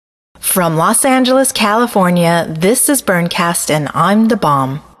From Los Angeles, California, this is Burncast and I'm the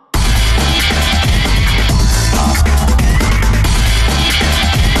bomb.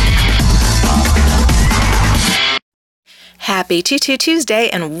 Happy Tutu Tuesday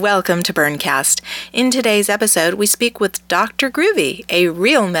and welcome to Burncast. In today's episode, we speak with Dr. Groovy, a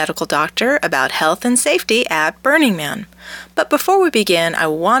real medical doctor about health and safety at Burning Man. But before we begin, I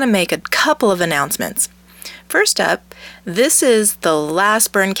want to make a couple of announcements. First up, this is the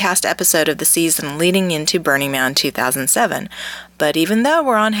last Burncast episode of the season leading into Burning Man 2007. But even though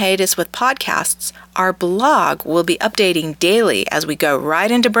we're on hiatus with podcasts, our blog will be updating daily as we go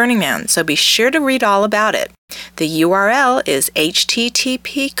right into Burning Man, so be sure to read all about it. The URL is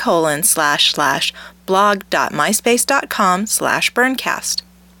http://blog.myspace.com/burncast.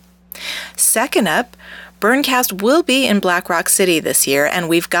 Second up, Burncast will be in Black Rock City this year, and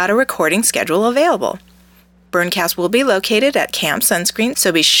we've got a recording schedule available. Burncast will be located at Camp Sunscreen,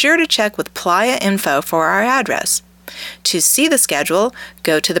 so be sure to check with Playa Info for our address. To see the schedule,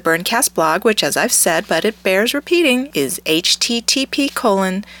 go to the Burncast blog, which, as I've said, but it bears repeating, is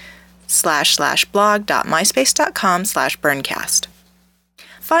http://blog.myspace.com/burncast.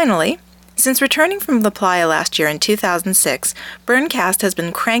 Finally, since returning from La Playa last year in 2006, Burncast has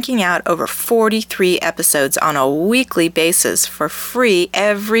been cranking out over 43 episodes on a weekly basis for free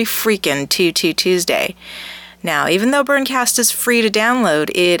every freaking Tutu Tuesday. Now, even though Burncast is free to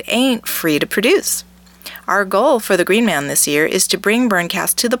download, it ain't free to produce. Our goal for the Green Man this year is to bring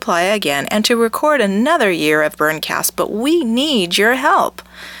Burncast to the Playa again and to record another year of Burncast, but we need your help.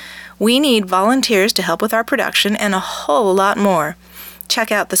 We need volunteers to help with our production and a whole lot more.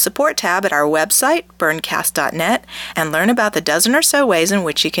 Check out the support tab at our website, burncast.net, and learn about the dozen or so ways in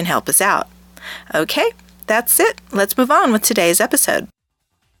which you can help us out. Okay, that's it. Let's move on with today's episode.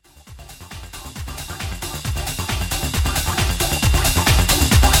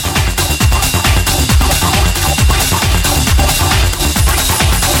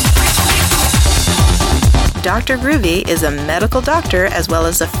 Dr. Groovy is a medical doctor as well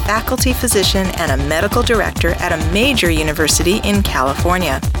as a faculty physician and a medical director at a major university in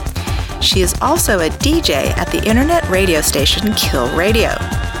California. She is also a DJ at the internet radio station Kill Radio.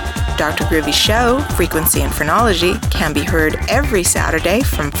 Dr. Groovy's show, Frequency and Phrenology, can be heard every Saturday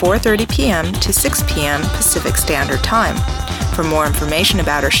from 4:30 p.m. to 6 p.m. Pacific Standard Time. For more information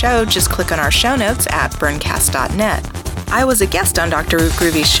about her show, just click on our show notes at burncast.net. I was a guest on Dr.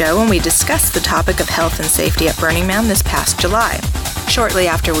 Groovy's show when we discussed the topic of health and safety at Burning Man this past July. Shortly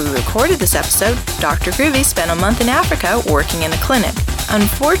after we recorded this episode, Dr. Groovy spent a month in Africa working in a clinic.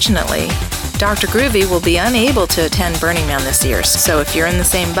 Unfortunately, Dr. Groovy will be unable to attend Burning Man this year, so if you're in the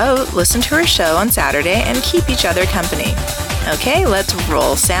same boat, listen to her show on Saturday and keep each other company. Okay, let's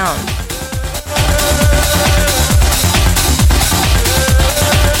roll sound.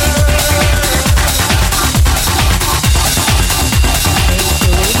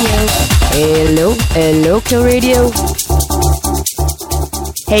 Hello, Kill Radio.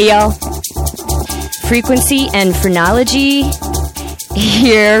 Hey, y'all. Frequency and Phrenology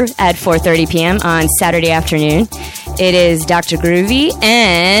here at 4:30 p.m. on Saturday afternoon. It is Dr. Groovy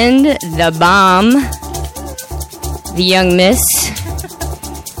and the bomb, the young miss.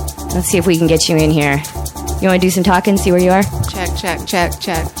 Let's see if we can get you in here. You want to do some talking, see where you are? Check.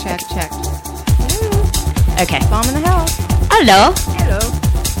 Okay. Bomb in the house. Hello.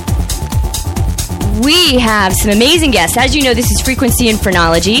 We have some amazing guests. As you know, this is Frequency and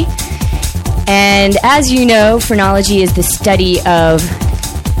Phrenology. And as you know, phrenology is the study of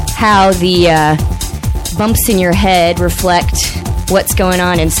how the bumps in your head reflect what's going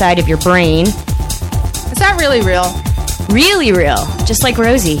on inside of your brain. Is that really real? Really real. Just like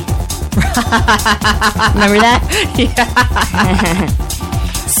Rosie. Remember that? Yeah.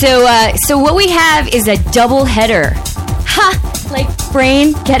 So what we have is a double header. Ha! Like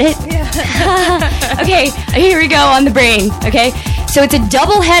brain, get it? Yeah. Okay, here we go on the brain, okay? So it's a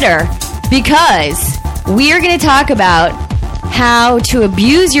double header because we are going to talk about how to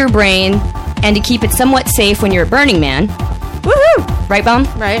abuse your brain and to keep it somewhat safe when you're at Burning Man. Woohoo! Right, Bomb?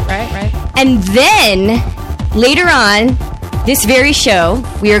 Right. And then, later on, this very show,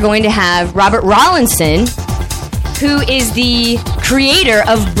 we are going to have Robert Rawlinson, who is the creator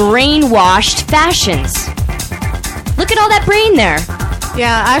of Brainwashed Fashions. Look at all that brain there.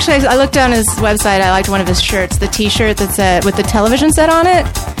 Yeah, actually, I looked on his website. I liked one of his shirts, the T-shirt that's with the television set on it.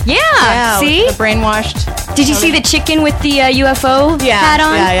 Yeah, see? With the brainwashed. Did you see the chicken with the UFO hat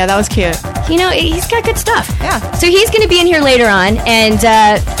on? Yeah, that was cute. You know, he's got good stuff. Yeah. So he's going to be in here later on, and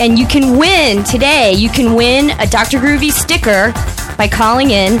you can win today. You can win a Dr. Groovy sticker by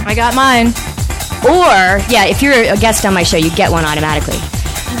calling in. I got mine. Or, yeah, if you're a guest on my show, you get one automatically.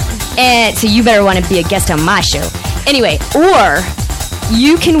 And so you better want to be a guest on my show. Anyway, or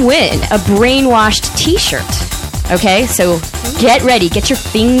you can win a brainwashed t-shirt. Okay, so get ready. Get your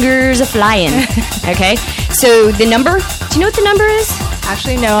fingers a-flying. Okay, so the number, do you know what the number is?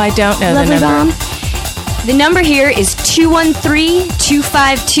 Actually, no, I don't know Lovely the number. Bomb. The number here is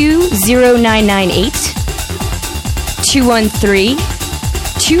 213-252-0998.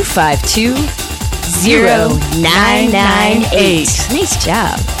 213-252-0998. Nice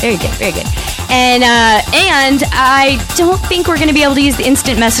job. Very good, very good. And I don't think we're going to be able to use the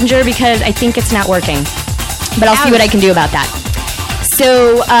instant messenger because I think it's not working. But I'll see what I can do about that.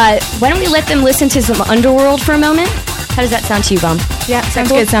 So why don't we let them listen to some Underworld for a moment? How does that sound to you, Bum? Yeah,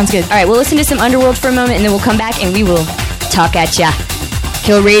 sounds good, sounds good. All right, we'll listen to some Underworld for a moment, and then we'll come back and we will talk at ya.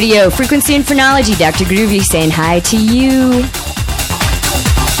 Kill Radio, Frequency and Phrenology, Dr. Groovy saying hi to you.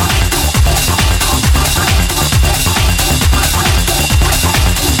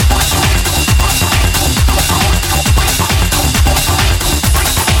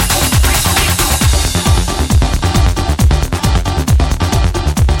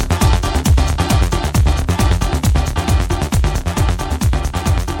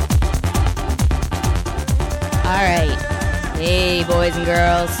 Boys and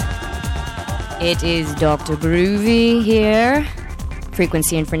girls, it is Dr. Groovy here,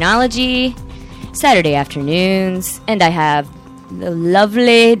 Frequency and Phrenology, Saturday afternoons, and I have the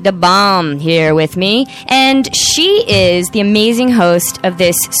lovely The Bomb here with me, and she is the amazing host of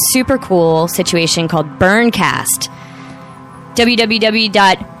this super cool situation called Burncast.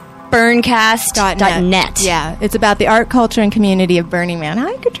 www.burncast.net. Yeah, it's about the art, culture, and community of Burning Man.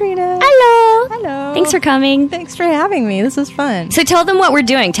 Hi, Katrina. Hello. Hello. Thanks for coming. Thanks for having me. This is fun. So tell them what we're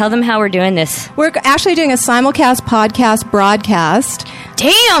doing. Tell them how we're doing this. We're actually doing a simulcast podcast broadcast.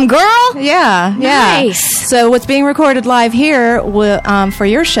 Damn, girl. Yeah, yeah. Nice. So what's being recorded live here will, for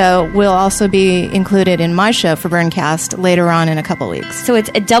your show will also be included in my show for Burncast later on in a couple weeks. So it's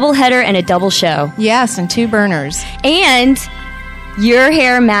a double header and a double show. Yes, and 2 burners. And your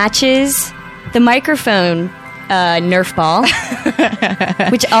hair matches the microphone Nerf ball,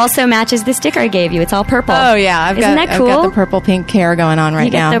 which also matches the sticker I gave you. It's all purple. Oh, yeah. Isn't that cool? I've got the purple-pink hair going on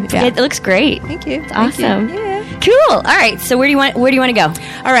right now. It looks great. Thank you. It's awesome. Yeah. Cool. All right. So where do you want to go?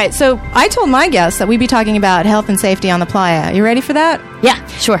 All right. So I told my guests that we'd be talking about health and safety on the playa. You ready for that? Yeah,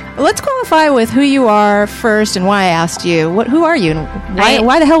 sure. Let's qualify with who you are first and why I asked you. Who are you? And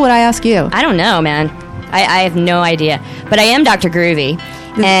why the hell would I ask you? I don't know, man. I have no idea. But I am Dr. Groovy.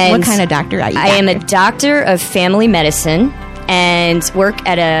 And what kind of doctor are you? I am a doctor of family medicine and work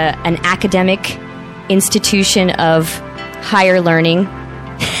at an academic institution of higher learning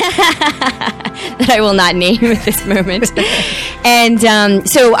that I will not name at this moment. And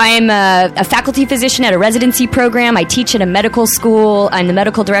so I am a faculty physician at a residency program. I teach at a medical school. I'm the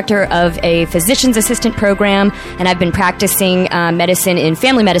medical director of a physician's assistant program, and I've been practicing medicine in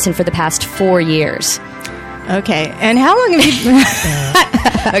family medicine for the past 4 years. Okay. And how long have you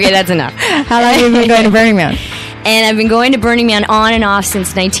Okay, that's enough. How long have you been going to Burning Man? And I've been going to Burning Man on and off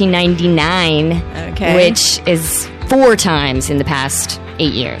since 1999, Okay. which is 4 times in the past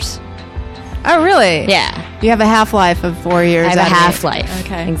 8 years. Oh, really? Yeah. You have a half-life of 4 years. I have a out of half-life. 8.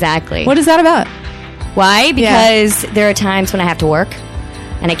 Okay. Exactly. What is that about? Why? Because there are times when I have to work,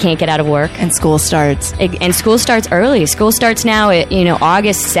 and I can't get out of work. And school starts. And school starts early. School starts now at,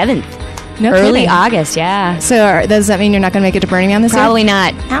 August 7th. No Early kidding. August, yeah. So does that mean you're not going to make it to Burning Man this Probably year?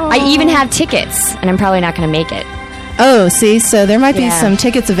 not. Ow. I even have tickets, and I'm probably not going to make it. Oh, see? So there might be Yeah. some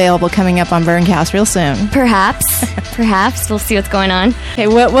tickets available coming up on Burncast real soon. Perhaps. We'll see what's going on. Okay,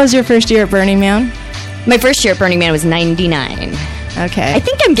 what was your first year at Burning Man? My first year at Burning Man was 99. Okay. I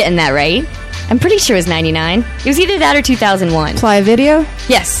think I'm getting that right. I'm pretty sure it was 99. It was either that or 2001. Playa Video?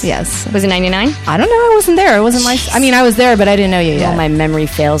 Yes. Yes. Was it 99? I don't know. I wasn't there. It wasn't I mean, I was there, but I didn't know you yet. Oh, my memory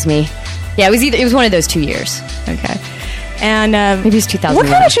fails me. Yeah, it was one of those 2 years. Okay. And Maybe it was 2001.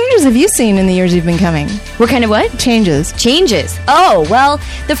 what kind of changes have you seen in the years you've been coming? What kind of what? Changes. Changes. Oh, well,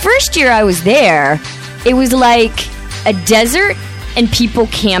 the first year I was there, it was like a desert and people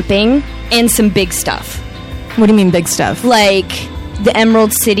camping and some big stuff. What do you mean big stuff? Like the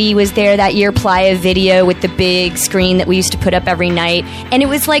Emerald City was there that year, Playa Video with the big screen that we used to put up every night. And it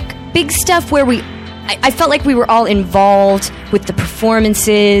was like big stuff where I felt like we were all involved with the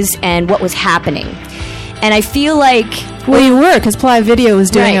performances and what was happening. And I feel like... Well, you were, because Playa Video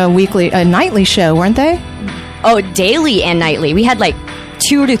was doing Right. a nightly show, weren't they? Oh, daily and nightly. We had like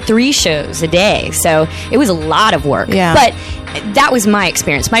 2 to 3 shows a day. So it was a lot of work. Yeah. But that was my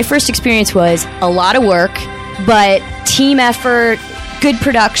experience. My first experience was a lot of work, but team effort, good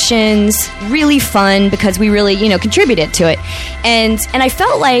productions, really fun because we really, contributed to it. And I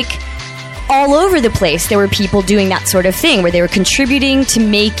felt like all over the place, there were people doing that sort of thing where they were contributing to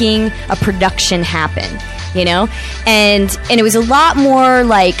making a production happen, you know? And it was a lot more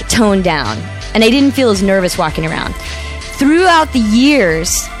like toned down. And I didn't feel as nervous walking around. Throughout the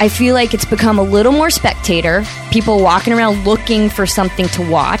years, I feel like it's become a little more spectator. People walking around looking for something to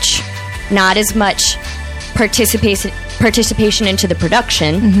watch. Not as much participation into the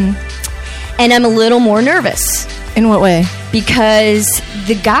production. Mm-hmm. And I'm a little more nervous. In what way? Because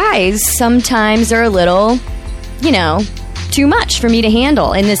the guys sometimes are a little, you know, too much for me to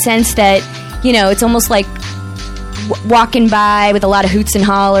handle, in the sense that, you know, it's almost like walking by with a lot of hoots and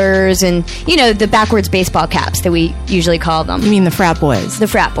hollers and, you know, the backwards baseball caps that we usually call them. You mean the frat boys? The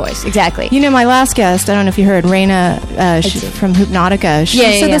frat boys, exactly. You know, my last guest, I don't know if you heard, Raina from Hypnotica,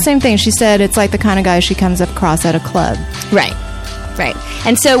 she said the same thing. She said it's like the kind of guy she comes across at a club. Right.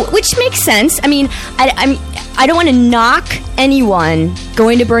 And so, which makes sense. I mean, I don't want to knock anyone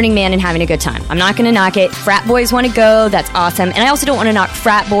going to Burning Man and having a good time. I'm not going to knock it. Frat boys want to go. That's awesome. And I also don't want to knock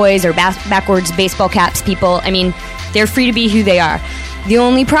frat boys or backwards baseball caps people. I mean, they're free to be who they are. The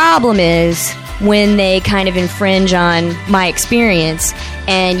only problem is when they kind of infringe on my experience.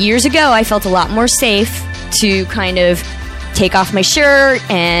 And years ago, I felt a lot more safe to kind of take off my shirt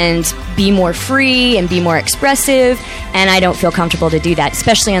and be more free and be more expressive, and I don't feel comfortable to do that,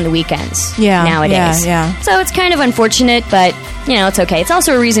 especially on the weekends nowadays. Yeah. So it's kind of unfortunate, but, you know, it's okay. It's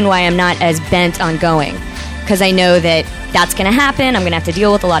also a reason why I'm not as bent on going, because I know that that's going to happen. I'm going to have to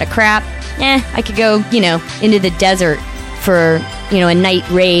deal with a lot of crap. I could go, you know, into the desert for, you know, a night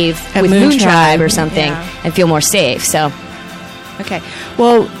rave at with Moon Tribe or something and feel more safe, so... Okay.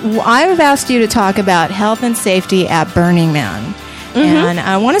 Well, I've asked you to talk about health and safety at Burning Man. Mm-hmm. And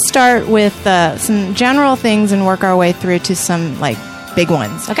I want to start with some general things and work our way through to some, like, big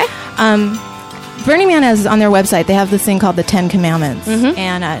ones. Okay. Burning Man has, on their website, they have this thing called the 10 Commandments. Mm-hmm.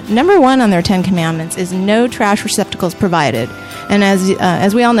 And number 1 on their 10 Commandments is no trash receptacles provided. And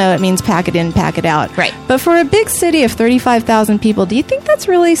as we all know, it means pack it in, pack it out. Right. But for a big city of 35,000 people, do you think that's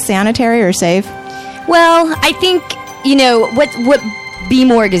really sanitary or safe? Well, I think... You know, what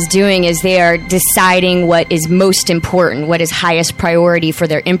B-Morg is doing is they are deciding what is most important, what is highest priority for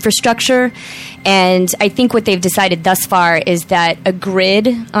their infrastructure. And I think what they've decided thus far is that a grid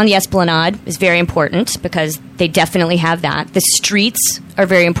on the Esplanade is very important, because they definitely have that. The streets are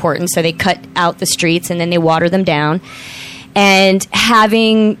very important, so they cut out the streets and then they water them down. And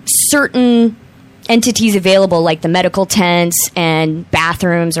having certain entities available, like the medical tents and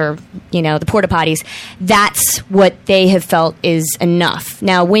bathrooms, or, you know, the porta potties, that's what they have felt is enough.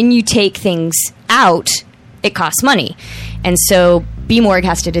 Now, when you take things out, it costs money. And so B-Morg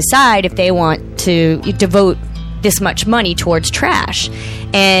has to decide if they want to devote this much money towards trash.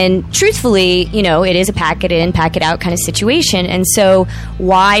 And truthfully, you know, it is a pack it in, pack it out kind of situation. And so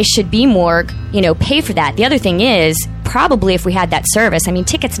why should B-Morg, you know, pay for that? The other thing is, probably if we had that service, I mean,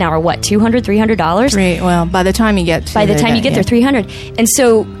 tickets now are what, $200, $300? Well, by the time you get there, $300. And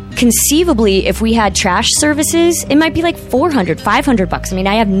so conceivably, if we had trash services, it might be like $400, $500. I mean,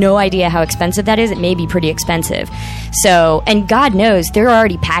 I have no idea how expensive that is. It may be pretty expensive. So, and God knows, they're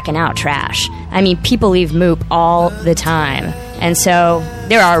already packing out trash. I mean, people leave Moop all the time. And so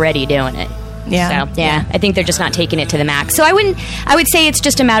they're already doing it. Yeah. So, I think they're just not taking it to the max. So I would say it's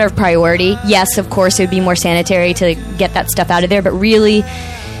just a matter of priority. Yes, of course, it would be more sanitary to get that stuff out of there, but really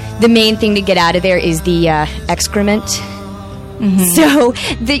the main thing to get out of there is the excrement. Mm-hmm. So,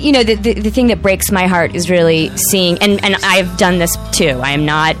 the thing that breaks my heart is really seeing, and I've done this too, I am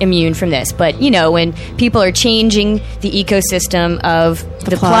not immune from this, but, you know, when people are changing the ecosystem of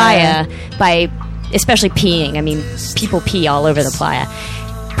the playa by, especially peeing. I mean, people pee all over the playa.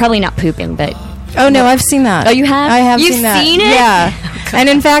 Probably not pooping, but... Oh, no, I've seen that. Oh, you have? I have You've seen that. Seen it? Yeah. And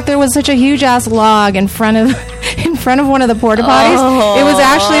in fact, there was such a huge-ass log in front of one of the porta potties. It was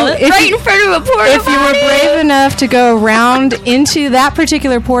actually... in front of a porta potty? If you were brave enough to go around into that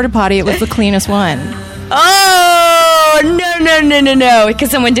particular porta potty, it was the cleanest one. Oh, no. Because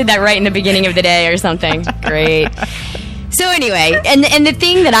someone did that right in the beginning of the day or something. Great. So anyway, and the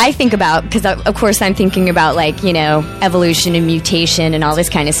thing that I think about, because of course I'm thinking about, like, you know, evolution and mutation and all this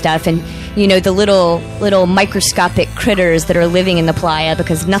kind of stuff, and, you know, the little microscopic critters that are living in the playa,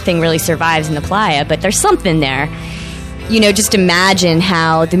 because nothing really survives in the playa, but there's something there. You know, just imagine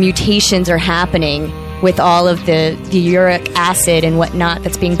how the mutations are happening with all of the uric acid and whatnot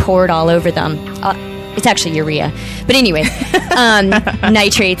that's being poured all over them. It's actually urea. But anyway,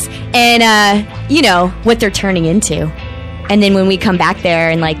 nitrates, and, you know, what they're turning into. And then when we come back there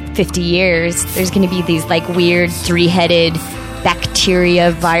in like 50 years, there's going to be these like weird 3-headed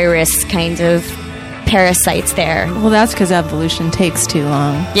bacteria, virus kinds of parasites there. Well, that's because evolution takes too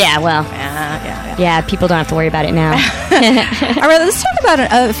long. Yeah, well, yeah, people don't have to worry about it now. All right, let's talk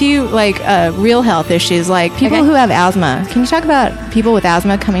about a few real health issues, like people who have asthma. Can you talk about people with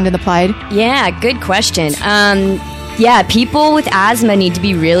asthma coming to the Playa? Yeah, good question. Yeah, people with asthma need to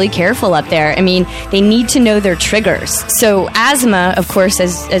be really careful up there. I mean, they need to know their triggers. So asthma, of course,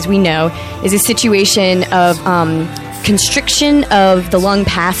 as we know, is a situation of constriction of the lung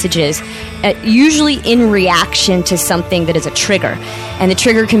passages, usually in reaction to something that is a trigger. And the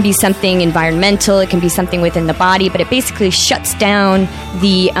trigger can be something environmental, it can be something within the body, but it basically shuts down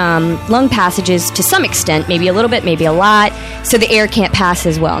the lung passages to some extent, maybe a little bit, maybe a lot, so the air can't pass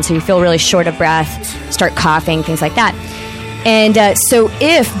as well. And so you feel really short of breath, start coughing, things like that. And so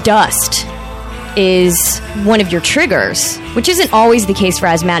if dust is one of your triggers, which isn't always the case for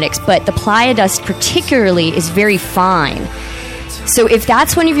asthmatics, but the playa dust particularly is very fine. So if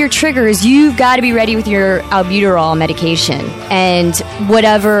that's one of your triggers, you've got to be ready with your albuterol medication and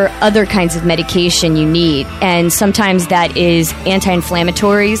whatever other kinds of medication you need. And sometimes that is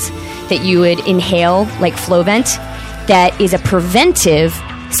anti-inflammatories that you would inhale, like Flovent, that is a preventive,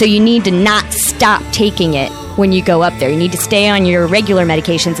 so you need to not stop taking it when you go up there. You need to stay on your regular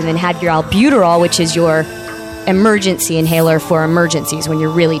medications and then have your albuterol, which is your emergency inhaler for emergencies when you're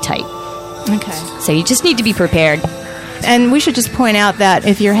really tight. Okay. So you just need to be prepared. And we should just point out that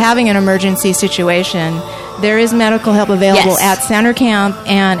if you're having an emergency situation, there is medical help available at Center Camp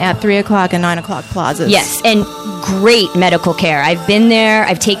and at 3 o'clock and 9 o'clock plazas. Yes, and great medical care. I've been there.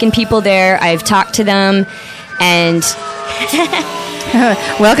 I've taken people there. I've talked to them. And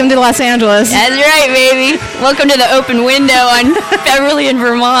welcome to Los Angeles. That's right, baby. Welcome to the open window on Beverly in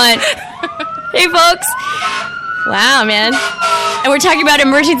Vermont. Hey, folks. Wow, man. And we're talking about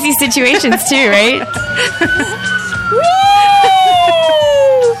emergency situations, too, right? Woo!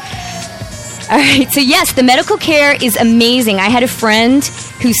 All right, so yes, the medical care is amazing. I had a friend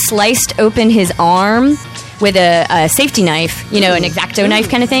who sliced open his arm with a safety knife, an X-Acto knife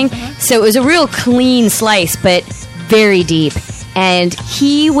kind of thing. So it was a real clean slice, but very deep. And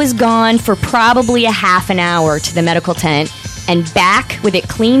he was gone for probably a half an hour to the medical tent and back with it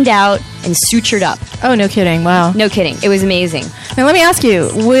cleaned out and sutured up. Oh, no kidding. Wow. No kidding. It was amazing. Now, let me ask you,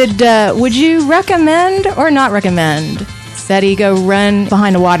 would you recommend or not recommend that he go run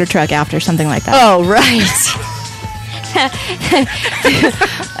behind a water truck after something like that? Oh, right.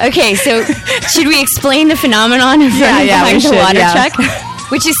 Okay, so should we explain the phenomenon of running behind the water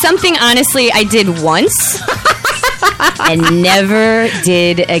truck? Which is something, honestly, I did once. And never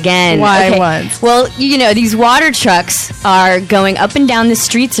did again. Why once? Well, these water trucks are going up and down the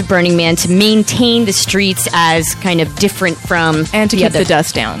streets of Burning Man to maintain the streets as kind of different from and to keep the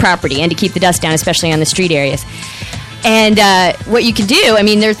dust down. Property, and to keep the dust down, especially on the street areas. And what you can do,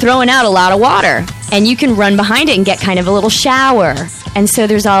 they're throwing out a lot of water, and you can run behind it and get kind of a little shower. And so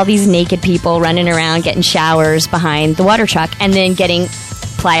there's all these naked people running around getting showers behind the water truck, and then getting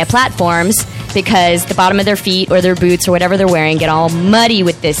playa platforms because the bottom of their feet or their boots or whatever they're wearing get all muddy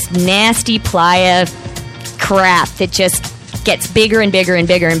with this nasty playa crap that just gets bigger and bigger and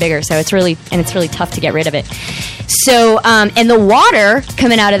bigger and bigger. So it's really tough to get rid of it. So and the water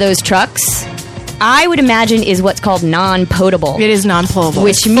coming out of those trucks, I would imagine, is what's called non-potable. It is non-potable,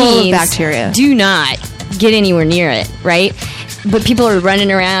 which means bacteria. Do not get anywhere near it, right? But people are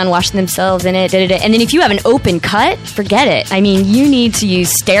running around, washing themselves in it, and then if you have an open cut, forget it. You need to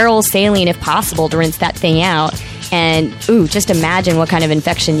use sterile saline if possible to rinse that thing out. And, just imagine what kind of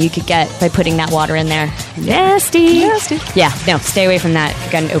infection you could get by putting that water in there. Nasty. Yeah, no, stay away from that if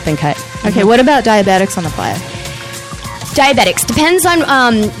you've got an open cut. Okay, what about diabetics on the playa? Diabetics. Depends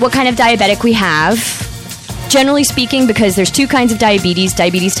on what kind of diabetic we have. Generally speaking, because there's two kinds of diabetes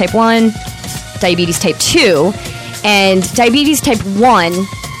type 1, diabetes type 2. And diabetes type 1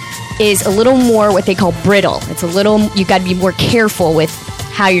 is a little more what they call brittle. It's you've got to be more careful with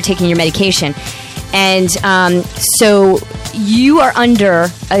how you're taking your medication. And so you are under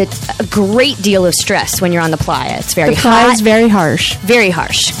a great deal of stress when you're on the playa. It's very hot. The playa is very harsh. Very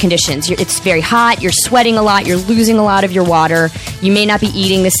harsh conditions. It's very hot. You're sweating a lot. You're losing a lot of your water. You may not be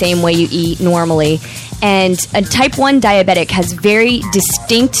eating the same way you eat normally. And a type 1 diabetic has very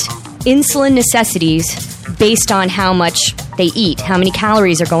distinct insulin necessities based on how much they eat, how many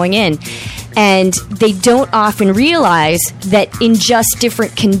calories are going in. And they don't often realize that in just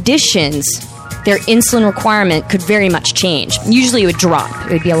different conditions, their insulin requirement could very much change. Usually it would drop.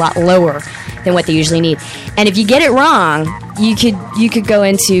 It would be a lot lower than what they usually need. And if you get it wrong, you could go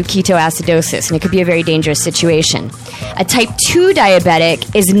into ketoacidosis, and it could be a very dangerous situation. A type 2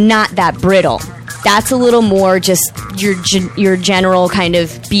 diabetic is not that brittle. That's a little more just your general kind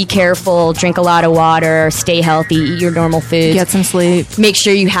of be careful, drink a lot of water, stay healthy, eat your normal foods. Get some sleep. Make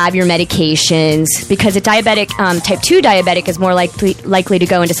sure you have your medications, because a diabetic, type 2 diabetic is more likely to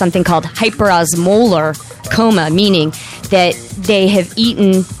go into something called hyperosmolar coma, meaning that they have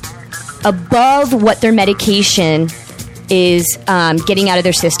eaten above what their medication is getting out of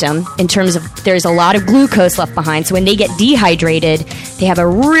their system, in terms of there's a lot of glucose left behind. So when they get dehydrated, they have a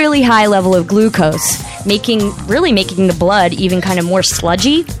really high level of glucose, making the blood even kind of more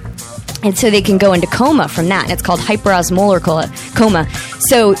sludgy. And so they can go into coma from that. And it's called hyperosmolar coma.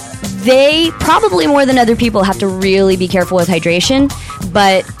 So they probably more than other people have to really be careful with hydration.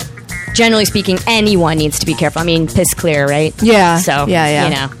 But generally speaking, anyone needs to be careful. I mean, piss clear, right? Yeah. So, yeah.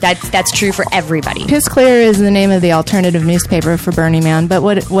 you know, that's true for everybody. Piss Clear is the name of the alternative newspaper for Burning Man. But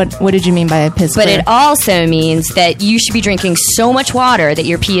what did you mean by Piss Clear? But it also means that you should be drinking so much water that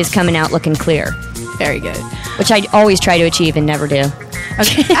your pee is coming out looking clear. Very good. Which I always try to achieve and never do.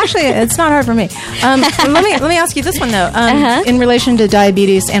 Okay. Actually, it's not hard for me. Let me ask you this one, though. In relation to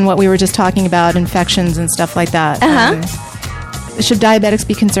diabetes and what we were just talking about, infections and stuff like that. Should diabetics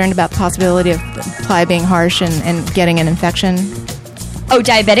be concerned about the possibility of Playa being harsh and getting an infection? Oh,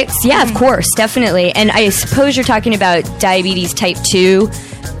 diabetics? Yeah, of course, definitely. And I suppose you're talking about diabetes type 2,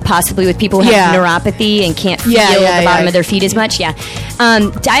 possibly with people who have neuropathy and can't feel the bottom of their feet as much. Yeah.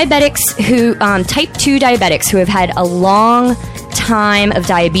 Diabetics who, type 2 diabetics who have had a long time of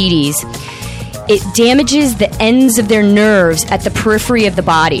diabetes, it damages the ends of their nerves at the periphery of the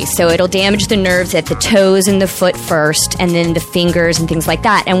body. So it'll damage the nerves at the toes and the foot first, and then the fingers and things like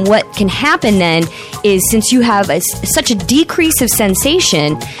that. And what can happen then is, since you have such a decrease of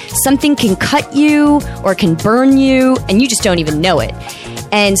sensation, something can cut you or can burn you, and you just don't even know it.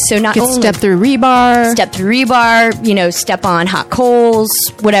 And so not only step through rebar, step on hot coals,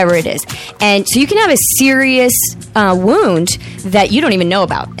 whatever it is. And so you can have a serious wound that you don't even know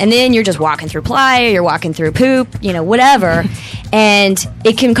about. And then you're just walking through Playa, you're walking through poop, whatever. And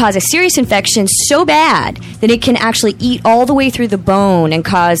it can cause a serious infection so bad that it can actually eat all the way through the bone and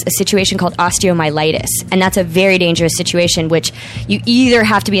cause a situation called osteomyelitis. And that's a very dangerous situation, which you either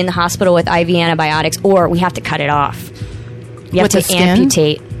have to be in the hospital with IV antibiotics, or we have to cut it off. You have to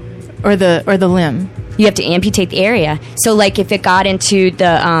amputate. Or the limb. You have to amputate the area. So, like, if it got into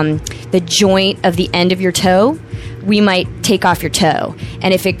the joint of the end of your toe, we might take off your toe.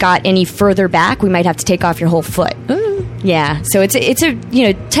 And if it got any further back, we might have to take off your whole foot. Ooh. Yeah. So it's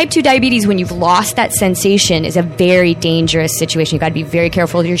a type 2 diabetes, when you've lost that sensation, is a very dangerous situation. You've got to be very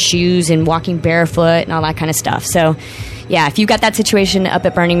careful with your shoes and walking barefoot and all that kind of stuff. So, yeah, if you've got that situation up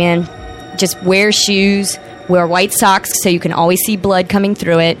at Burning Man, just wear shoes. Wear white socks so you can always see blood coming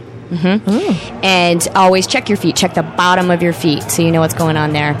through it. And always check your feet. Check the bottom of your feet so you know what's going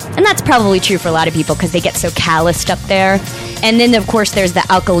on there. And that's probably true for a lot of people because they get so calloused up there. And then, of course, there's the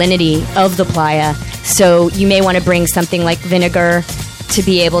alkalinity of the Playa. So you may want to bring something like vinegar to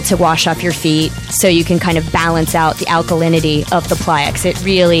be able to wash off your feet so you can kind of balance out the alkalinity of the Playa, because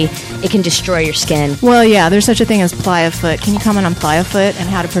it can destroy your skin. Well, yeah, there's such a thing as Playa foot. Can you comment on Playa foot and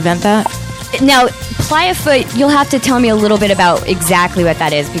how to prevent that? Now, Playa foot, you'll have to tell me a little bit about exactly what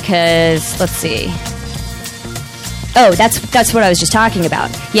that is, because, let's see. Oh, that's what I was just talking about.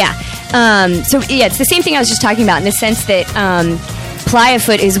 Yeah. It's the same thing I was just talking about, in the sense that Playa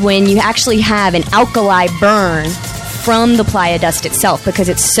foot is when you actually have an alkali burn from the Playa dust itself, because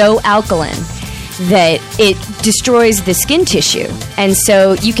it's so alkaline that it destroys the skin tissue. And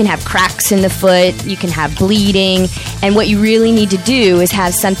so you can have cracks in the foot, you can have bleeding, and what you really need to do is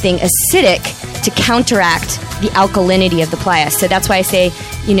have something acidic to counteract the alkalinity of the Playa. So that's why I say,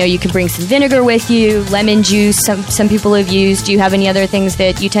 you can bring some vinegar with you, lemon juice, some people have used. Do you have any other things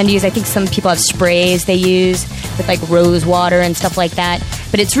that you tend to use? I think some people have sprays they use with like rose water and stuff like that.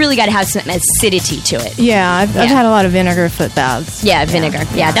 But it's really got to have some acidity to it. Yeah, I've had a lot of vinegar foot baths. Yeah, vinegar.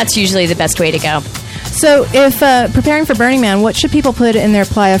 Yeah, that's usually the best way to go. So if preparing for Burning Man, what should people put in their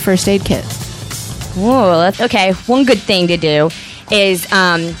Playa first aid kit? Whoa, okay. One good thing to do is,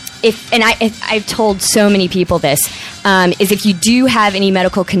 I've told so many people this, is if you do have any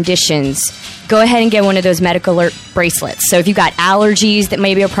medical conditions, go ahead and get one of those medical alert bracelets. So if you've got allergies that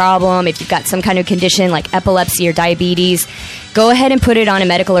may be a problem, if you've got some kind of condition like epilepsy or diabetes, go ahead and put it on a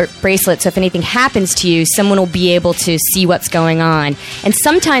medical alert bracelet. So if anything happens to you, someone will be able to see what's going on. And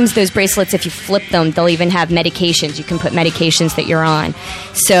sometimes those bracelets, if you flip them, they'll even have medications. You can put medications that you're on.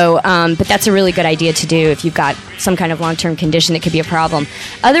 So, but that's a really good idea to do if you've got some kind of long-term condition that could be a problem.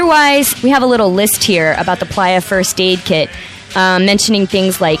 Otherwise, we have a little list here about the Playa first aid kit. mentioning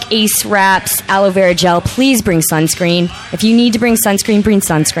things like Ace Wraps, aloe vera gel. Please bring sunscreen. If you need to bring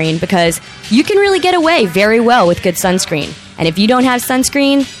sunscreen, because you can really get away very well with good sunscreen. And if you don't have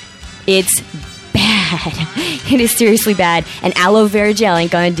sunscreen, it's bad. It is seriously bad. And aloe vera gel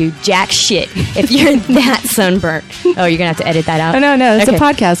ain't gonna do jack shit if you're that sunburnt. Oh, you're gonna have to edit that out? Oh, no, it's a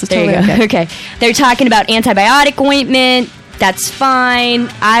podcast. It's there totally you go. Okay. They're talking about antibiotic ointment. That's fine.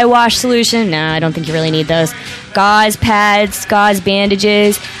 Eye wash solution. No, I don't think you really need those. Gauze pads, gauze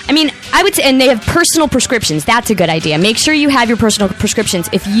bandages. I mean, I would say, and they have personal prescriptions. That's a good idea. Make sure you have your personal prescriptions.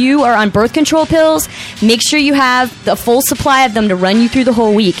 If you are on birth control pills, make sure you have the full supply of them to run you through the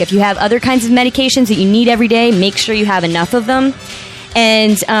whole week. If you have other kinds of medications that you need every day, make sure you have enough of them.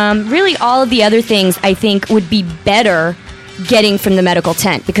 And really all of the other things, I think, would be better getting from the medical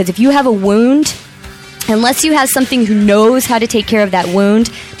tent. Because if you have a wound, unless you have something who knows how to take care of that wound,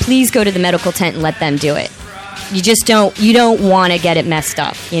 please go to the medical tent and let them do it. You just don't want to get it messed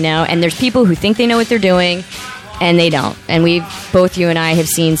up, And there's people who think they know what they're doing, and they don't. And both you and I have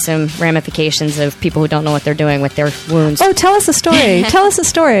seen some ramifications of people who don't know what they're doing with their wounds. Oh, tell us a story. Tell us a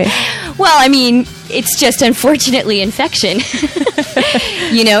story. Well, I mean, it's just unfortunately infection.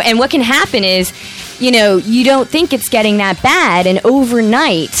 And what can happen is, you don't think it's getting that bad, and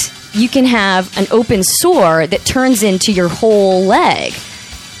overnight you can have an open sore that turns into your whole leg.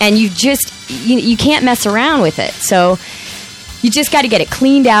 And you can't mess around with it. So you just got to get it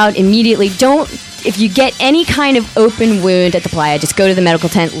cleaned out immediately. If you get any kind of open wound at the playa, just go to the medical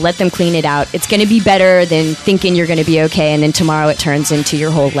tent, let them clean it out. It's going to be better than thinking you're going to be okay, and then tomorrow it turns into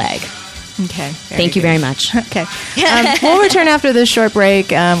your whole leg. Okay. Thank you very much. Okay. We'll return after this short break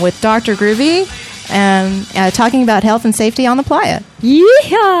with Dr. Groovy talking about health and safety on the playa.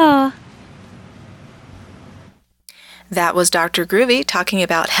 Yeah. That was Dr. Groovy talking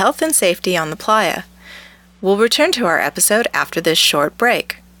about health and safety on the playa. We'll return to our episode after this short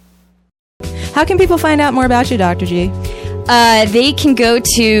break. How can people find out more about you, Dr. G? They can go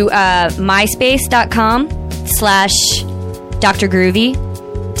to myspace.com/Dr. Groovy,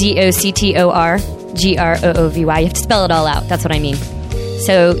 DoctorGroovy. You have to spell it all out. That's what I mean.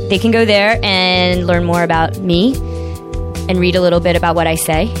 So they can go there and learn more about me and read a little bit about what I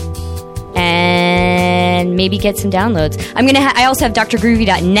say. And maybe get some downloads. I also have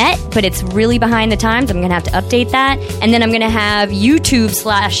drgroovy.net, but it's really behind the times. I'm going to have to update that. And then I'm going to have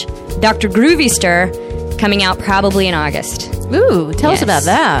YouTube/Dr. Groovyster coming out probably in August. Ooh, tell us about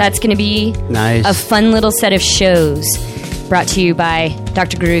that. That's going to be nice. A fun little set of shows brought to you by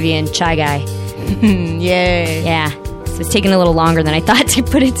Dr. Groovy and Chai Guy. Yay. Yeah. So it's taking a little longer than I thought to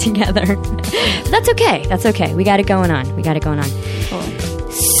put it together. But that's okay. That's okay. We got it going on. Cool.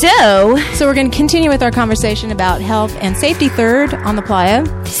 So we're going to continue with our conversation about health and safety third on the playa.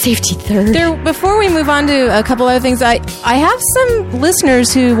 Safety third. Before we move on to a couple other things, I have some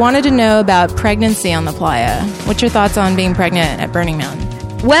listeners who wanted to know about pregnancy on the playa. What's your thoughts on being pregnant at Burning Mountain?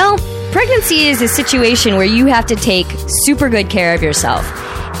 Well, pregnancy is a situation where you have to take super good care of yourself.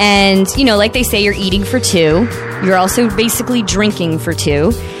 And, like they say, you're eating for two. You're also basically drinking for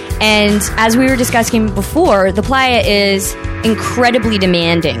two. And as we were discussing before, the playa is incredibly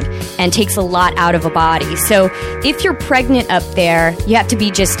demanding and takes a lot out of a body. So if you're pregnant up there, you have to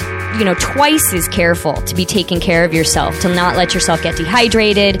be just, twice as careful to be taking care of yourself, to not let yourself get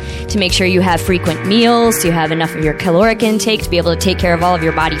dehydrated, to make sure you have frequent meals, so you have enough of your caloric intake to be able to take care of all of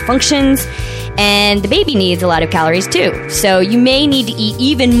your body functions. And the baby needs a lot of calories too. So you may need to eat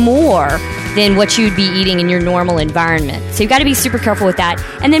even more than what you'd be eating in your normal environment. So you've got to be super careful with that.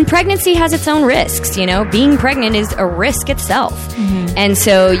 And then pregnancy has its own risks, Being pregnant is a risk itself. Mm-hmm. And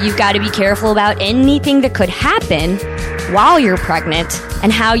so you've got to be careful about anything that could happen while you're pregnant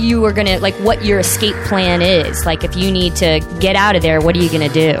and how you are going to, what your escape plan is. If you need to get out of there, what are you going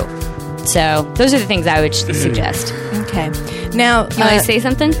to do? So those are the things I would suggest. Okay. Now, you want to say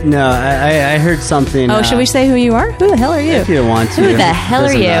something? No, I heard something. Oh, should we say who you are? Who the hell are you? If you want to. Who the hell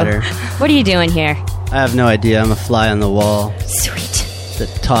are you? Matter. What are you doing here? I have no idea. I'm a fly on the wall. Sweet. That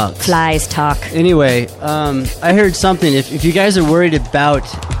talks. Flies talk. Anyway, I heard something. If you guys are worried about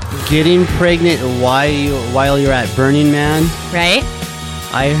getting pregnant while you're at Burning Man, right?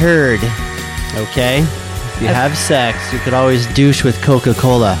 I heard. Okay, if you have sex, you could always douche with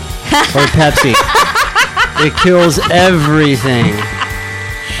Coca-Cola or Pepsi. It kills everything.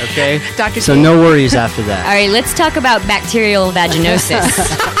 Okay? Dr. So no worries after that. All right, let's talk about bacterial vaginosis.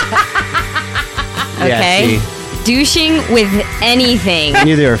 Okay? Yeah, douching with anything I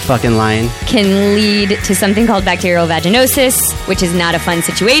knew they were fucking lying. can lead to something called bacterial vaginosis, which is not a fun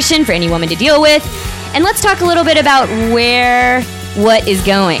situation for any woman to deal with. And let's talk a little bit about where what is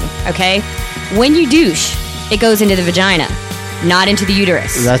going, okay? When you douche, it goes into the vagina. not into the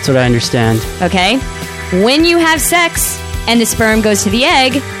uterus. That's what I understand. Okay? When you have sex and the sperm goes to the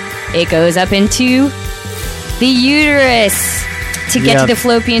egg, it goes up into the uterus to get to the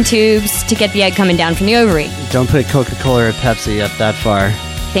fallopian tubes to get the egg coming down from the ovary. Don't put Coca-Cola or Pepsi up that far.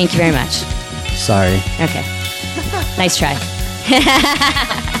 Thank you very much. Sorry. Okay. Nice try.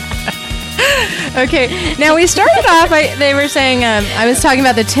 Okay, now we started off. They were saying I was talking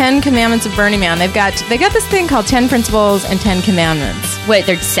about the 10 Commandments of Burning Man. They got this thing called 10 Principles and 10 Commandments. Wait,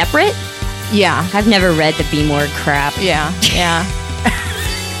 they're separate? Yeah, I've never read the Be More crap. yeah.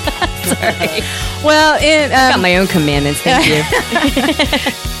 Sorry. Well, I've got my own commandments. Thank you.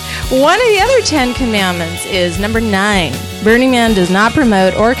 one of the other 10 Commandments is number 9. Burning Man does not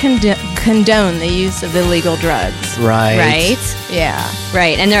promote or condone the use of illegal drugs. Right. Right? Yeah.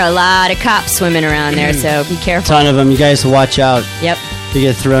 Right. And there are a lot of cops swimming around there, so be careful. Ton of them. You guys watch out. Yep. You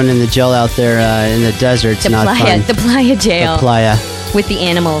get thrown in the jail out there in the desert. It's not fun. The Playa jail. The playa. With the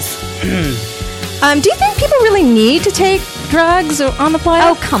animals. Do you think people really need to take drugs on the playa?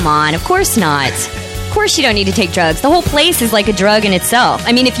 Oh, come on. Of course not. Of course you don't need to take drugs. The whole place is like a drug in itself.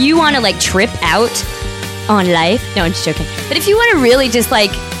 I mean, if you want to like trip out on life. No, I'm just joking. But if you want to really just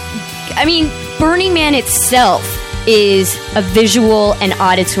like, I mean, Burning Man itself is a visual and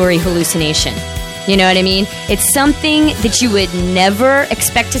auditory hallucination. You know what I mean? It's something that you would never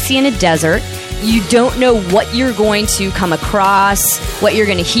expect to see in a desert. You don't know what you're going to come across, what you're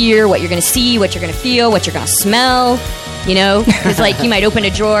going to hear, what you're going to see, what you're going to feel, what you're going to smell. You know? Because, like, you might open a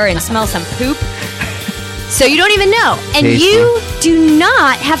drawer and smell some poop. So you don't even know. And you do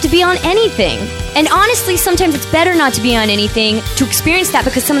not have to be on anything. And honestly, sometimes it's better not to be on anything to experience that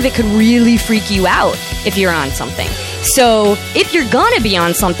because some of it could really freak you out if you're on something. So if you're going to be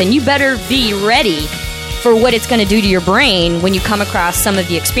on something, you better be ready for what it's going to do to your brain when you come across some of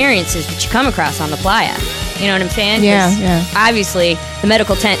the experiences that you come across on the playa. You know what I'm saying? Yeah. Obviously, the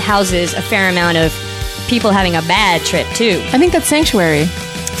medical tent houses a fair amount of people having a bad trip, too. I think that's Sanctuary.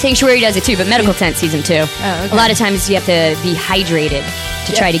 Sanctuary does it, too, but medical tent season 2. Oh, okay. A lot of times you have to be hydrated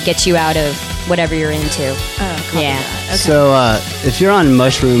to try to get you out of whatever you're into. Oh, Yeah. Okay. So, if you're on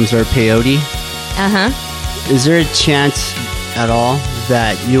mushrooms or peyote, is there a chance at all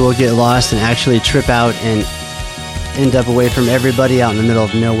that you will get lost and actually trip out and end up away from everybody out in the middle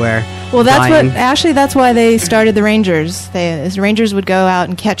of nowhere? Well, dying? that's why they started the Rangers. The Rangers would go out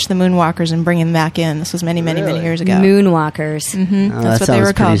and catch the moonwalkers and bring them back in. This was many years ago. Moonwalkers. Oh, That's that what they were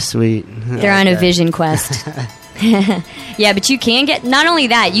sounds pretty called. sweet. They're on a vision quest. Yeah, but you can get, not only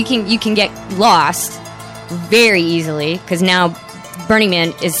that, you can get lost very easily because now Burning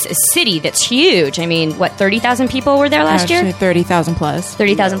Man is a city that's huge. I mean, what, 30,000 people were there last year? 30,000 plus.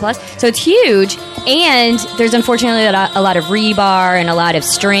 30,000 plus. So it's huge. And there's unfortunately a lot of rebar and a lot of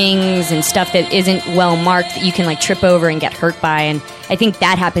strings and stuff that isn't well marked that you can like trip over and get hurt by. And I think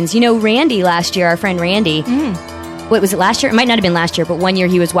that happens. You know, Randy last year, our friend Randy, what was it last year? It might not have been last year, but one year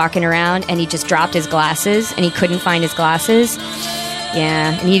he was walking around and he just dropped his glasses and he couldn't find his glasses.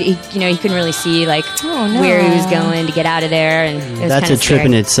 Yeah, and he couldn't really see like where he was going to get out of there, and it was That's a trip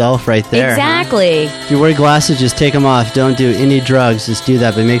in itself, right there. Exactly. If you wear glasses, just take them off. Don't do any drugs. Just do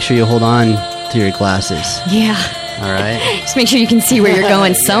that, but make sure you hold on to your glasses. Yeah. All right. Just make sure you can see where you're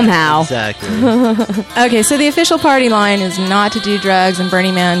going somehow. Exactly. Okay, so the official party line is not to do drugs, and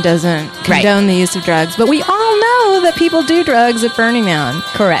Burning Man doesn't condone the use of drugs. But we all know that people do drugs at Burning Man.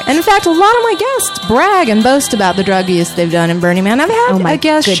 Correct. And in fact, a lot of my guests brag and boast about the drug use they've done in Burning Man. I've had a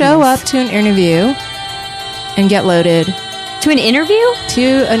guest show up to an interview and get loaded. To an interview? To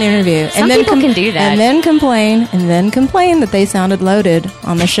an interview. Some people can do that. And then complain that they sounded loaded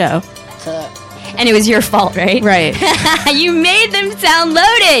on the show. And it was your fault, right? Right. You made them sound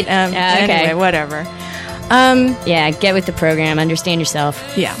loaded. Okay. Anyway, whatever. Yeah, get with the program. Understand yourself.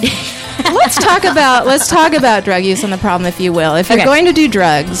 Yeah. Let's talk about drug use and the problem, if you will. If you're going to do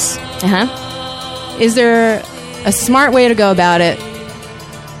drugs, is there a smart way to go about it?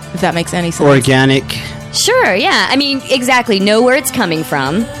 If that makes any sense. Organic. Sure, yeah. I mean, exactly. Know where it's coming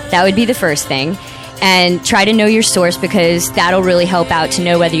from. That would be the first thing. And try to know your source because that'll really help out to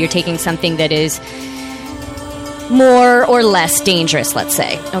know whether you're taking something that is more or less dangerous, let's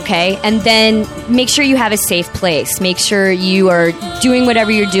say, okay? And then make sure you have a safe place. Make sure you are doing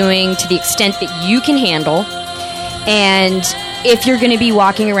whatever you're doing to the extent that you can handle. And if you're going to be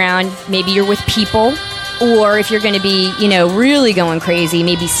walking around, maybe you're with people, or if you're going to be, really going crazy,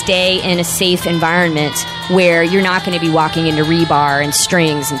 maybe stay in a safe environment where you're not going to be walking into rebar and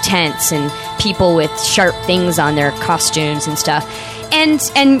strings and tents and people with sharp things on their costumes and stuff. And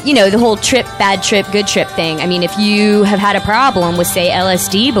the whole trip, bad trip, good trip thing. I mean, if you have had a problem with, say,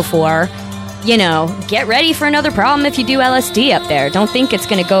 LSD before, get ready for another problem if you do LSD up there. Don't think it's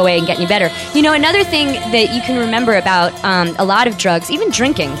going to go away and get any better. Another thing that you can remember about a lot of drugs, even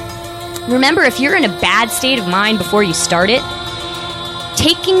drinking, remember if you're in a bad state of mind before you start it,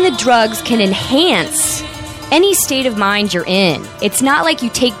 taking the drugs can enhance any state of mind you're in. It's not like you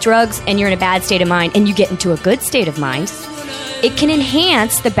take drugs and you're in a bad state of mind and you get into a good state of mind. It can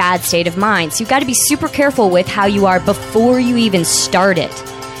enhance the bad state of mind. So you've got to be super careful with how you are before you even start it,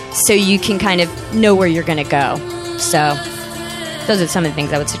 so you can kind of know where you're going to go. So those are some of the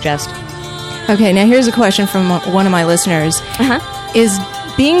things I would suggest. Okay, now here's a question from one of my listeners. Is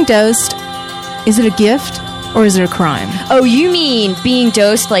being dosed, is it a gift or is it a crime? Oh, you mean being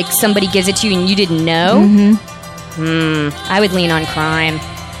dosed like somebody gives it to you and you didn't know? I would lean on crime.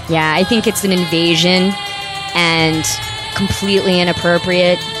 Yeah, I think it's an invasion and completely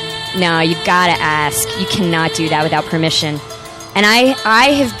inappropriate. No, you've got to ask. You cannot do that without permission. And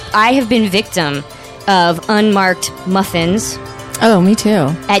I have been victim of unmarked muffins. Oh, me too.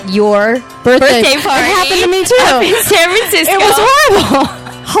 At your birthday party. It happened to me too. Up in San Francisco. It was horrible.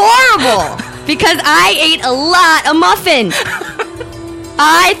 Horrible. Because I ate a lot of muffins.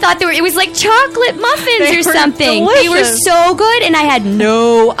 I thought it was like chocolate muffins or something. Delicious. They were so good, and I had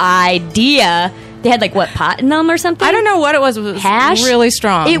no idea. They had pot in them or something. I don't know what it was. It was hash? Really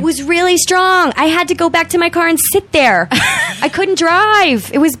strong. It was really strong. I had to go back to my car and sit there. I couldn't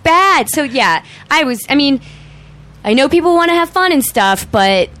drive. It was bad. So yeah, I know people want to have fun and stuff,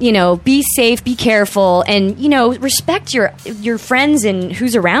 but, be safe, be careful, and, respect your friends and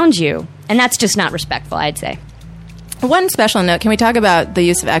who's around you. And that's just not respectful, I'd say. One special note, can we talk about the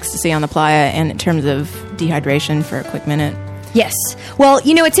use of ecstasy on the playa and in terms of dehydration for a quick minute? Yes. Well,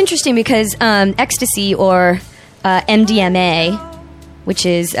 it's interesting because ecstasy or MDMA, which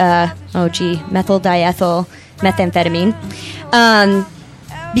is, methyl diethyl methamphetamine,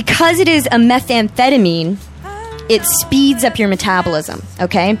 because it is a methamphetamine, it speeds up your metabolism,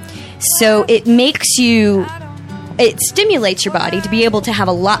 okay? So it stimulates your body to be able to have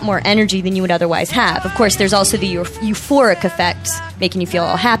a lot more energy than you would otherwise have. Of course, there's also the euphoric effects, making you feel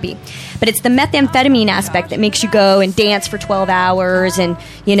all happy. But it's the methamphetamine aspect that makes you go and dance for 12 hours and,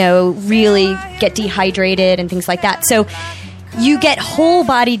 really get dehydrated and things like that. So you get whole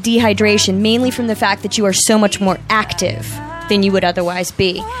body dehydration mainly from the fact that you are so much more active than you would otherwise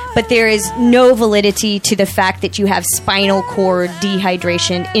be. But there is no validity to the fact that you have spinal cord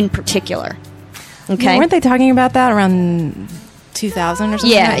dehydration in particular. Okay. Weren't they talking about that around 2000 or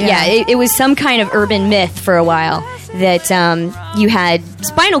something? Yeah. It was some kind of urban myth for a while that you had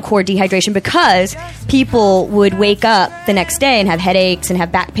spinal cord dehydration because people would wake up the next day and have headaches and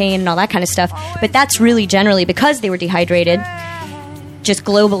have back pain and all that kind of stuff. But that's really generally because they were dehydrated, just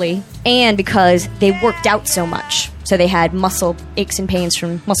globally, and because they worked out so much. So they had muscle aches and pains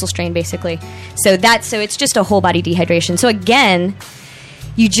from muscle strain, basically. So it's just a whole body dehydration. So again,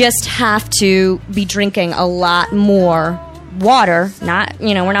 you just have to be drinking a lot more water.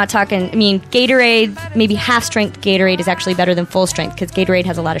 We're not talking, Gatorade, maybe half-strength Gatorade is actually better than full-strength because Gatorade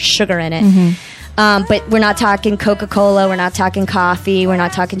has a lot of sugar in it. But we're not talking Coca-Cola, we're not talking coffee, we're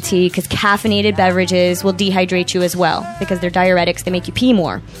not talking tea, because caffeinated beverages will dehydrate you as well because they're diuretics, they make you pee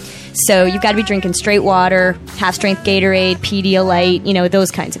more. So you've got to be drinking straight water, half-strength Gatorade, Pedialyte,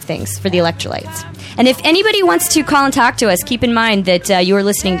 those kinds of things for the electrolytes. And if anybody wants to call and talk to us, keep in mind that you're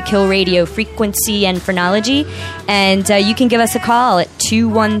listening to Kill Radio Frequency and Phrenology, and you can give us a call at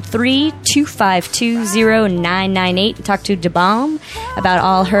 213-252-0998 and talk to DeBalm about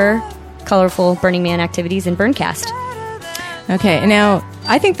all her colorful Burning Man activities in Burncast. Okay, now,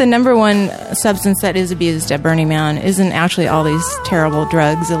 I think the number one substance that is abused at Burning Man isn't actually all these terrible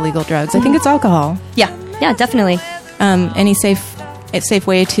drugs, illegal drugs. I think it's alcohol. Yeah, definitely. Any safe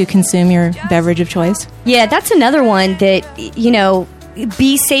way to consume your beverage of choice? Yeah, that's another one that,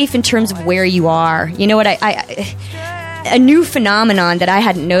 be safe in terms of where you are. You know what, a new phenomenon that I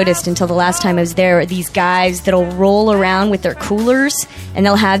hadn't noticed until the last time I was there are these guys that'll roll around with their coolers, and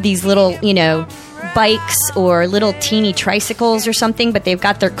they'll have these little, bikes or little teeny tricycles or something, but they've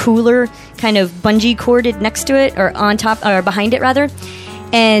got their cooler kind of bungee corded next to it, or on top, or behind it rather,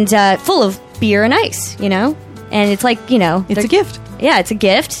 and full of beer and ice, and it's like, it's a gift. Yeah, it's a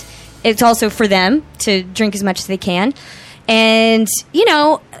gift. It's also for them to drink as much as they can, and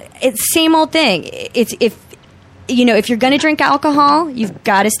it's same old thing. It's if you're going to drink alcohol, you've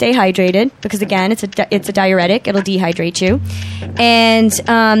got to stay hydrated because, again, it's a diuretic. It'll dehydrate you. And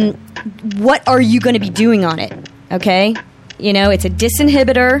what are you going to be doing on it? Okay? It's a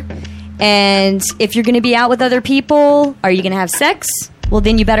disinhibitor. And if you're going to be out with other people, are you going to have sex? Well,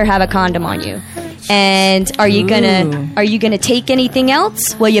 then you better have a condom on you. And are you gonna take anything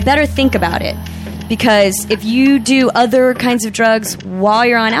else? Well, you better think about it. Because if you do other kinds of drugs while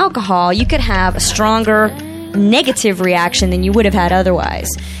you're on alcohol, you could have a stronger negative reaction than you would have had otherwise.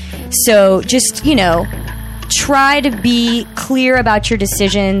 So just, try to be clear about your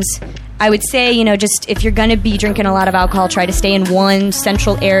decisions. I would say, just if you're going to be drinking a lot of alcohol, try to stay in one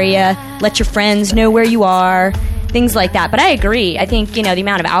central area. Let your friends know where you are, things like that. But I agree. I think, the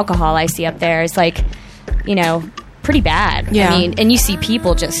amount of alcohol I see up there is like, pretty bad. Yeah. I mean, and you see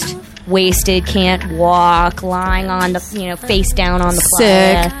people just wasted, can't walk, lying on the, face down on the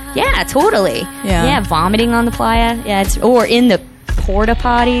playa. Sick. Yeah, totally. Yeah. Vomiting on the playa. Yeah, or in the porta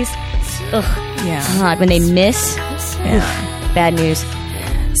potties. Ugh. Yeah. God, when they miss. Yeah. Oof, bad news.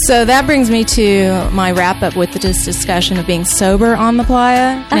 So that brings me to my wrap up with this discussion of being sober on the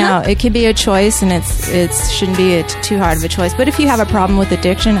playa. Now, it could be a choice, and it shouldn't be too hard of a choice. But if you have a problem with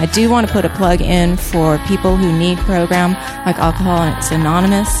addiction, I do want to put a plug in for people who need program like Alcoholics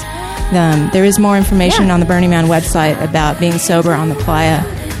Anonymous. There is more information on the Burning Man website about being sober on the playa.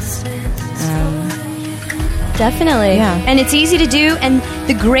 Definitely. Yeah. And it's easy to do. And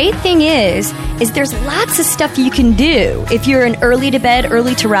the great thing is there's lots of stuff you can do. If you're an early to bed,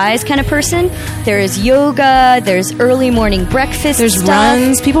 early to rise kind of person, there is yoga, there's early morning breakfast There's stuff,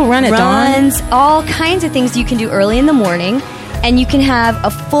 runs. People run at dawn. all kinds of things you can do early in the morning. And you can have a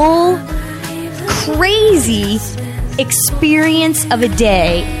full, crazy experience of a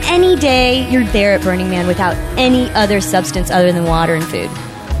day. Any day you're there at Burning Man without any other substance other than water and food.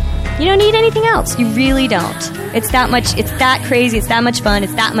 You don't need anything else. You really don't. It's that much, it's that crazy, it's that much fun,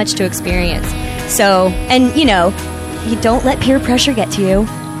 it's that much to experience. So, and you don't let peer pressure get to you.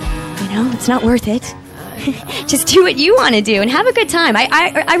 It's not worth it. Just do what you want to do and have a good time.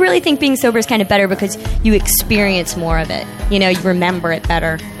 I really think being sober is kind of better because you experience more of it. You remember it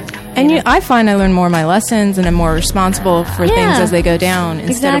better. And I find I learn more of my lessons, and I'm more responsible for things as they go down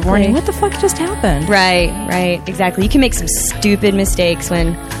instead of warning, what the fuck just happened? Right, exactly. You can make some stupid mistakes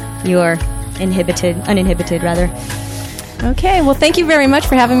when you're uninhibited rather. Okay, well, thank you very much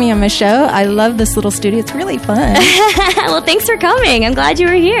for having me on my show. I love this little studio. It's really fun. Well, thanks for coming. I'm glad you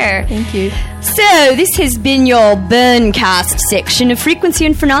were here. Thank you. So, this has been your Burncast section of Frequency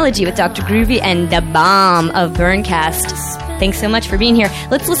and Phrenology with Dr. Groovy and the bomb of Burncast. Thanks so much for being here.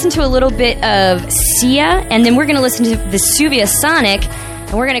 Let's listen to a little bit of Sia, and then we're going to listen to Vesuvius Sonic,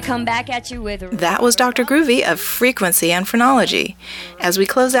 and we're going to come back at you with... That was Dr. Groovy of Frequency and Phrenology. As we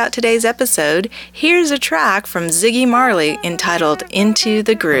close out today's episode, here's a track from Ziggy Marley entitled Into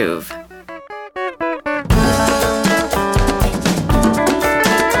the Groove.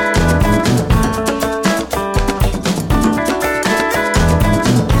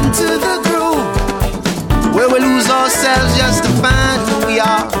 Into the groove, where we lose ourselves just to find who we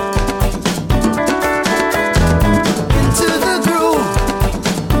are. Into the groove,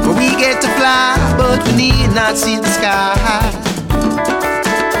 where we get to fly, but we need not see the sky.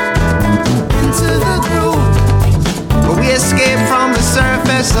 Into the groove, where we escape from the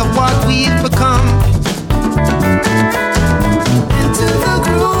surface of what we've become. Into the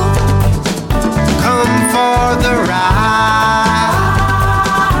groove, come for the ride.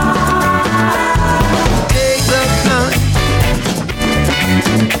 Take the plunge,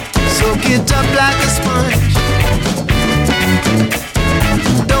 soak it up like a sponge.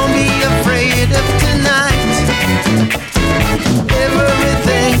 Don't be afraid of tonight.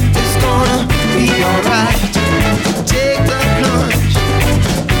 Everything is gonna be alright. Take the plunge,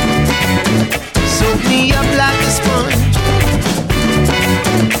 soak me up like a sponge.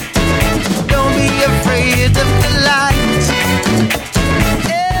 Don't be afraid of the light.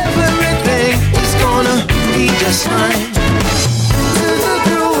 Everything is gonna be just fine. To the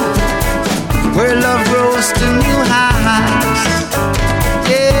groove, where love grows to new heights.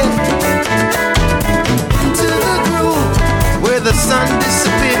 Yeah. To the groove, where the sun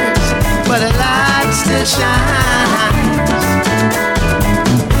disappears, but a light still shines.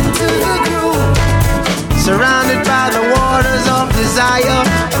 To the groove, surrounded by the waters of desire.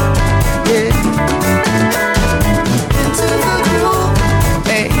 Yeah. Into the groove,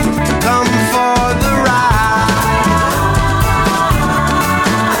 hey, come for the ride.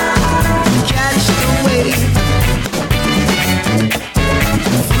 Catch the wave,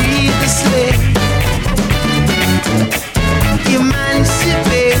 free the slave.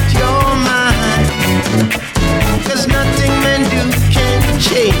 Emancipate your mind, 'cause nothing men do can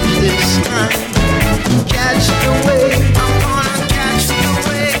change this time. Catch the wave, I'm gonna catch the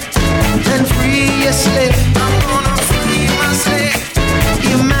wave.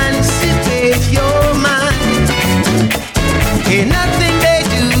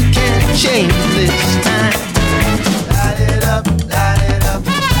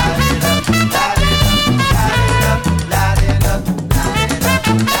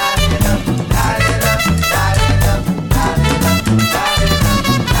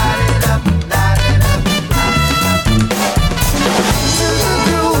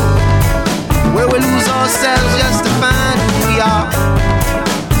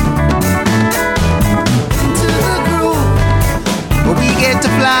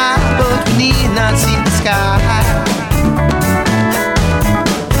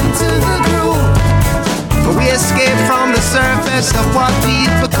 what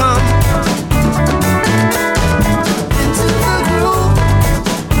we've become. Into the groove,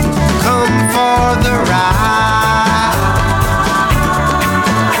 come for the ride.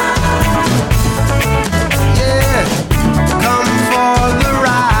 Yeah, come for the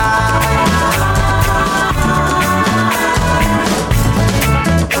ride.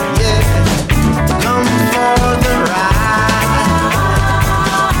 Yeah, come for the ride.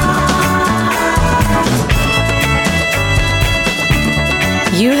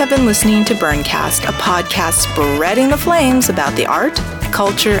 You have been listening to Burncast, a podcast spreading the flames about the art,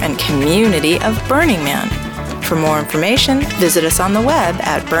 culture, and community of Burning Man. For more information, visit us on the web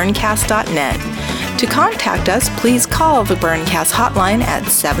at burncast.net. To contact us, please call the Burncast hotline at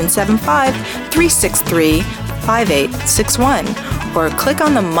 775-363-5861 or click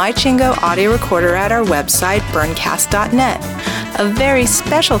on the MyChingo audio recorder at our website, burncast.net. A very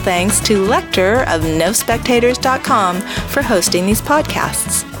special thanks to Lecter of NoSpectators.com for hosting these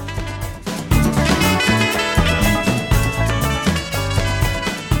podcasts.